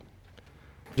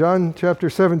John chapter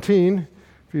 17,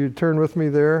 if you turn with me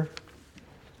there.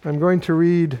 I'm going to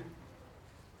read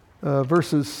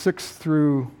verses 6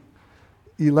 through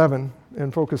 11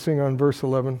 and focusing on verse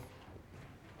 11.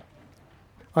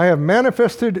 I have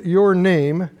manifested your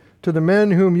name to the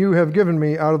men whom you have given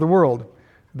me out of the world.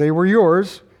 They were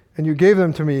yours, and you gave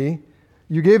them to me.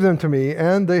 You gave them to me,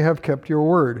 and they have kept your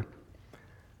word.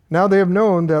 Now they have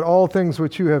known that all things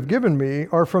which you have given me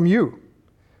are from you.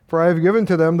 For I have given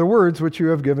to them the words which you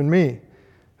have given me.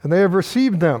 And they have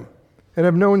received them, and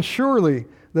have known surely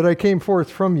that I came forth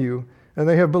from you, and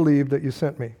they have believed that you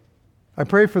sent me. I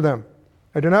pray for them.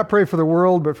 I do not pray for the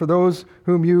world, but for those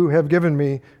whom you have given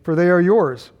me, for they are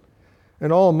yours.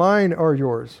 And all mine are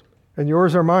yours, and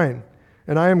yours are mine,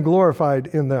 and I am glorified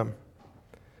in them.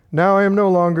 Now I am no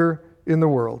longer in the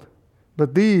world,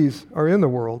 but these are in the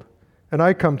world, and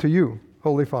I come to you,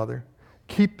 Holy Father.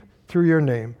 Keep through your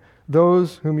name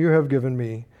those whom you have given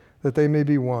me, that they may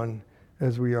be one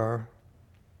as we are.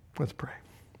 Let's pray.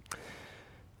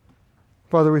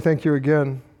 Father, we thank you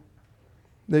again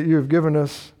that you have given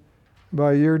us,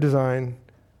 by your design,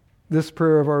 this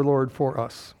prayer of our Lord for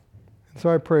us. And so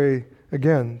I pray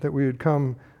again that we would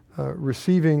come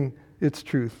receiving its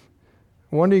truth,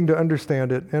 wanting to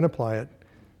understand it and apply it.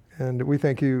 And we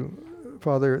thank you,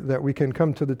 Father, that we can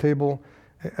come to the table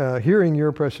hearing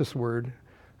your precious word.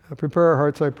 Prepare our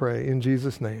hearts, I pray, in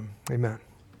Jesus' name. Amen.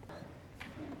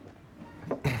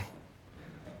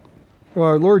 Well,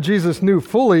 our Lord Jesus knew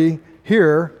fully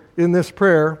here in this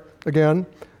prayer, again,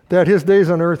 that his days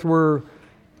on earth were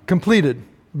completed,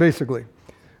 basically.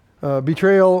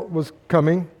 Betrayal was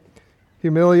coming.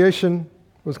 Humiliation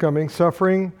was coming.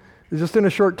 Suffering, just in a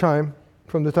short time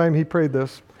from the time he prayed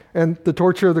this. And the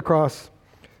torture of the cross.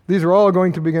 These are all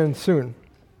going to begin soon.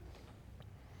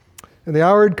 And the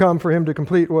hour had come for him to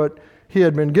complete what he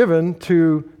had been given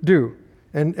to do,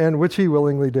 and which he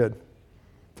willingly did,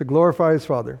 to glorify his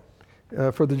Father,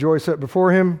 for the joy set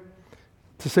before him,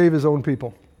 to save his own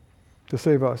people, to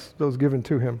save us, those given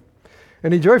to him.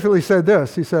 And he joyfully said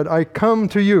this, he said, I come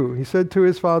to you, he said to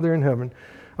his Father in heaven,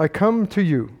 I come to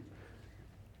you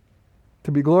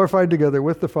to be glorified together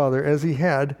with the Father as he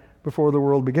had before the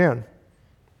world began.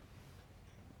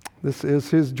 This is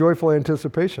his joyful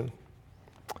anticipation.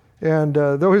 And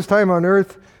though his time on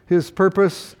earth, his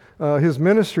purpose, his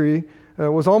ministry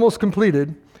was almost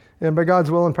completed, and by God's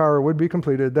will and power would be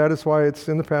completed, that is why it's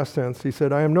in the past tense. He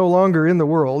said, I am no longer in the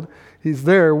world. He's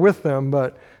there with them,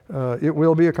 but it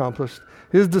will be accomplished.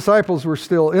 His disciples were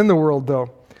still in the world,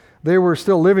 though. They were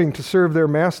still living to serve their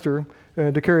master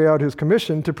and to carry out his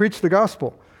commission to preach the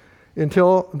gospel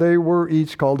until they were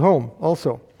each called home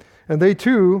also. And they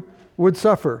too would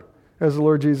suffer as the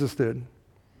Lord Jesus did.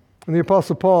 And the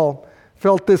Apostle Paul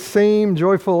felt this same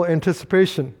joyful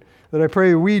anticipation that I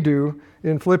pray we do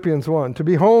in Philippians 1, to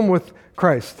be home with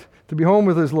Christ, to be home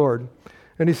with his Lord.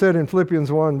 And he said in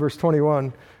Philippians 1, verse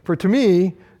 21, for to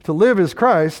me, to live is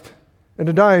Christ, and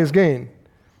to die is gain.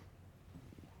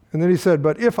 And then he said,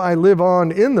 but if I live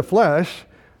on in the flesh,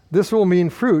 this will mean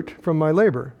fruit from my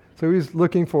labor. So he's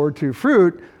looking forward to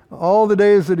fruit all the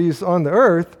days that he's on the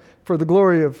earth for the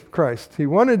glory of Christ. He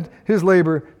wanted his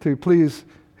labor to please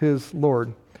his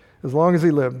Lord as long as he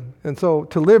lived. And so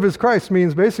to live as Christ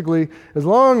means basically, as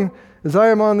long as I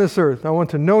am on this earth, I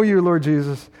want to know you, Lord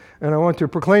Jesus, and I want to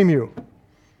proclaim you.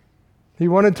 He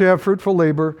wanted to have fruitful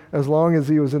labor as long as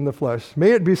he was in the flesh.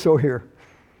 May it be so here.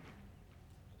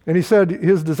 And he said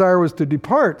his desire was to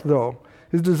depart, though.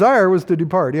 His desire was to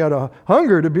depart. He had a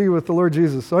hunger to be with the Lord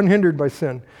Jesus, unhindered by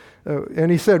sin. And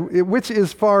he said, which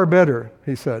is far better,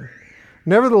 he said.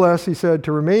 Nevertheless, he said,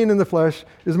 to remain in the flesh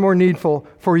is more needful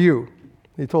for you.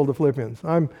 He told the Philippians,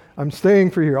 I'm staying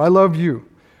for you. I love you.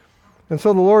 And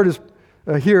so the Lord is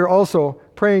here also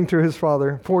praying to his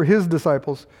Father for his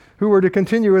disciples who were to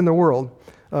continue in the world,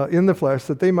 in the flesh,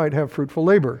 that they might have fruitful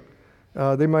labor.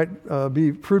 They might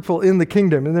be fruitful in the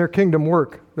kingdom, in their kingdom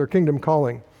work, their kingdom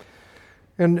calling.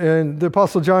 And the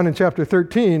Apostle John in chapter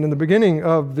 13, in the beginning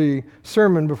of the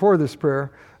sermon before this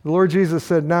prayer, the Lord Jesus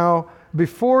said, now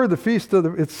before the feast of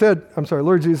the,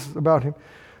 Lord Jesus about him,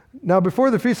 now before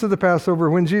the feast of the Passover,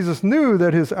 when Jesus knew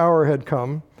that his hour had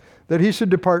come, that he should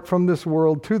depart from this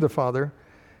world to the Father,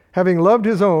 having loved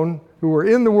his own who were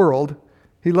in the world,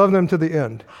 he loved them to the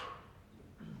end.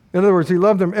 In other words, he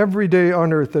loved them every day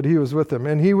on earth that he was with them,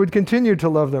 and he would continue to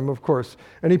love them, of course.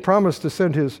 And he promised to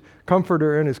send his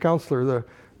comforter and his counselor,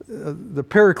 the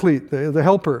paraclete, the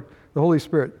helper, the Holy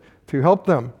Spirit, to help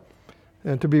them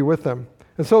and to be with them.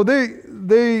 And so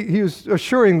he was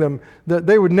assuring them that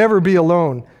they would never be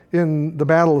alone in the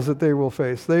battles that they will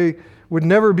face. They would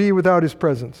never be without his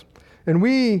presence. And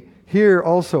we here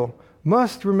also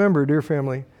must remember, dear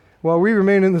family, while we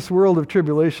remain in this world of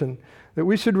tribulation, that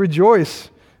we should rejoice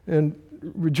and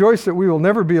rejoice that we will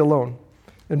never be alone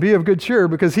and be of good cheer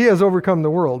because he has overcome the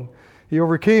world. He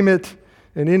overcame it,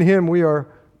 and in him we are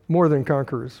more than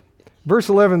conquerors. Verse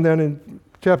 11 then in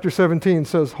chapter 17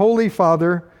 says, Holy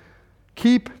Father,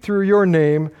 keep through your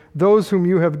name those whom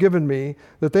you have given me,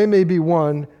 that they may be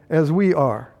one as we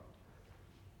are.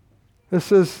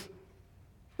 This is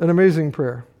an amazing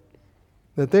prayer,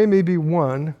 that they may be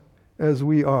one as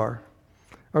we are.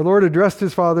 Our Lord addressed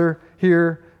his Father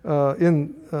here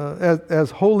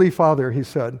as Holy Father, he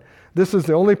said. This is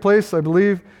the only place, I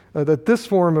believe, that this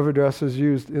form of address is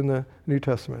used in the New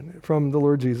Testament, from the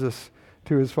Lord Jesus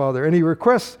to his Father. And he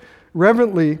requests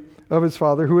reverently of his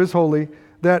Father, who is holy,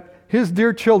 that his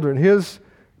dear children, his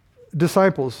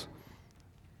disciples,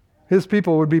 his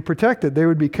people would be protected. They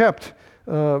would be kept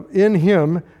in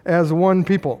him as one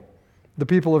people, the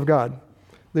people of God.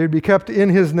 They would be kept in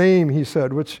his name, he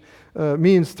said, which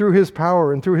means through his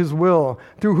power and through his will,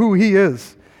 through who he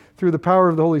is, through the power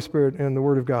of the Holy Spirit and the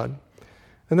Word of God.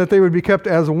 And that they would be kept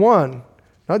as one,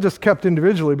 not just kept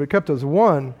individually, but kept as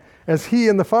one, as he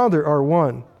and the Father are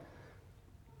one.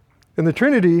 And the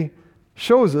Trinity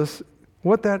shows us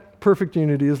what that perfect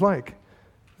unity is like.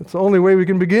 It's the only way we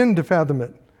can begin to fathom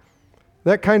it.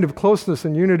 That kind of closeness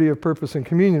and unity of purpose and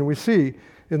communion we see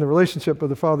in the relationship of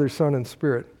the Father, Son, and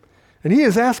Spirit. And he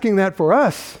is asking that for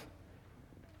us.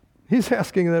 He's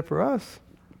asking that for us.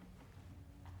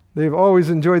 They've always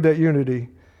enjoyed that unity,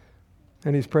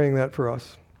 and he's praying that for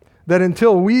us. That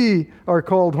until we are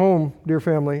called home, dear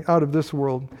family, out of this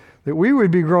world, that we would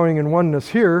be growing in oneness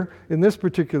here in this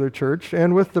particular church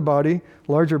and with the body,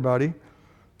 larger body,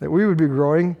 that we would be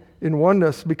growing in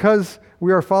oneness because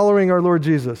we are following our Lord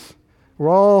Jesus. We're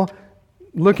all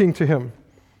looking to him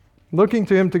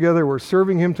together. We're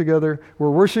serving him together.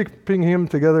 We're worshiping him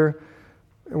together.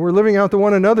 And we're living out the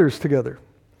one another's together,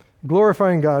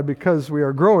 glorifying God because we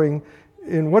are growing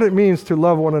in what it means to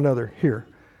love one another here.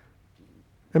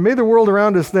 And may the world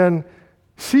around us then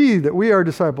see that we are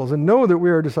disciples and know that we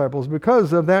are disciples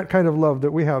because of that kind of love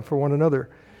that we have for one another.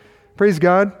 Praise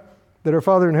God that our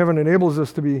Father in heaven enables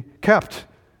us to be kept,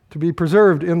 to be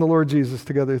preserved in the Lord Jesus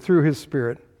together through his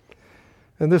Spirit.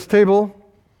 And this table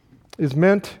is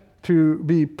meant to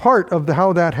be part of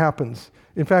how that happens.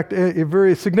 In fact, a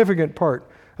very significant part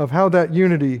of how that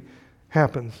unity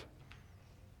happens.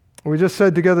 We just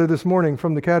said together this morning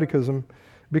from the Catechism,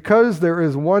 because there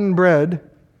is one bread,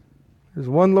 there's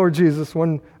one Lord Jesus,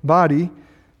 one body,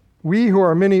 we who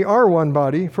are many are one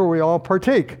body, for we all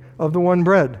partake of the one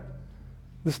bread.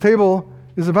 This table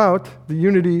is about the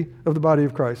unity of the body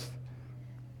of Christ.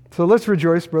 So let's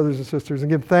rejoice, brothers and sisters, and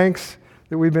give thanks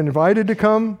that we've been invited to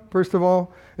come, first of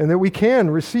all, and that we can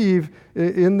receive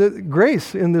in the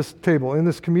grace in this table, in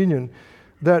this communion,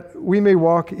 that we may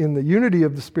walk in the unity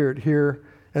of the Spirit here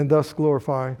and thus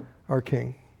glorify our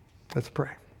King. Let's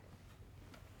pray.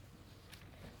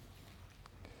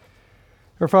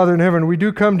 Our Father in heaven, we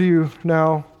do come to you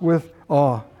now with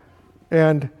awe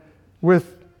and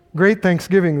with great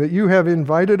thanksgiving that you have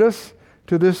invited us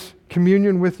to this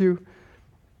communion with you.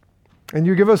 And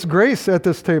you give us grace at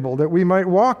this table that we might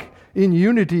walk in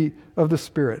unity of the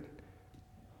Spirit.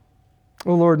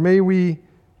 Oh Lord, may we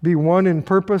be one in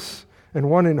purpose and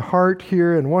one in heart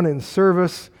here and one in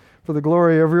service for the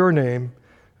glory of your name.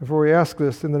 And for we ask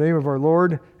this in the name of our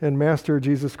Lord and Master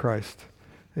Jesus Christ.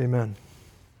 Amen.